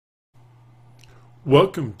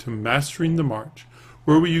Welcome to Mastering the March,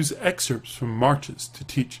 where we use excerpts from marches to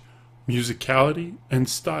teach musicality and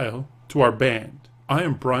style to our band. I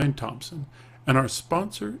am Brian Thompson, and our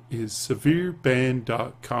sponsor is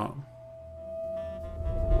severeband.com.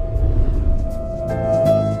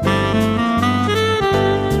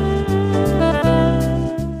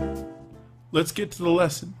 Let's get to the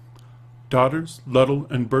lesson. Daughters, Luddle,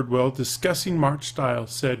 and Birdwell, discussing march style,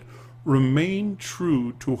 said, "Remain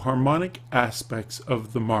true to harmonic aspects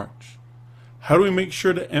of the march." How do we make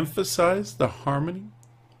sure to emphasize the harmony?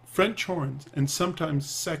 French horns and sometimes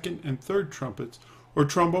second and third trumpets or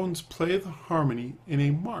trombones play the harmony in a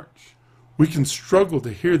march. We can struggle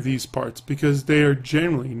to hear these parts because they are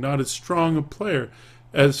generally not as strong a player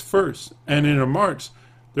as first, and in a march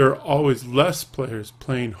there are always less players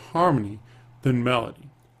playing harmony than melody.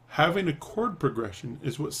 Having a chord progression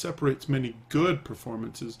is what separates many good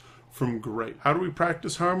performances from great. How do we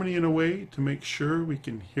practice harmony in a way to make sure we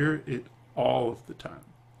can hear it all of the time?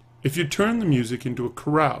 If you turn the music into a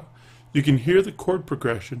chorale, you can hear the chord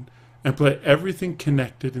progression and play everything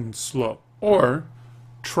connected and slow. Or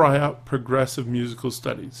try out progressive musical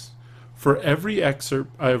studies. For every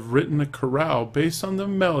excerpt, I have written a chorale based on the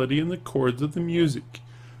melody and the chords of the music.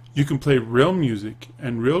 You can play real music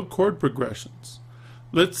and real chord progressions.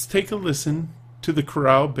 Let's take a listen to the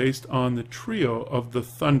chorale based on the trio of the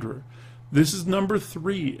Thunderer. This is number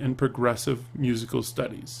 3 in progressive musical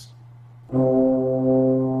studies.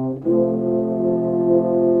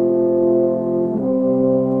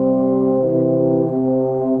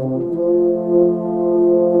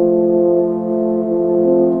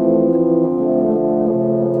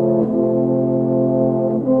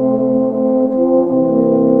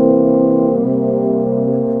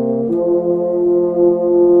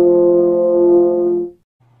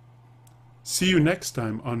 See you next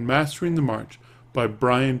time on Mastering the March by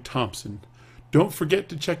Brian Thompson. Don't forget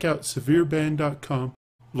to check out severeband.com,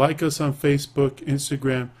 like us on Facebook,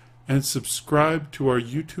 Instagram, and subscribe to our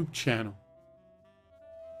YouTube channel.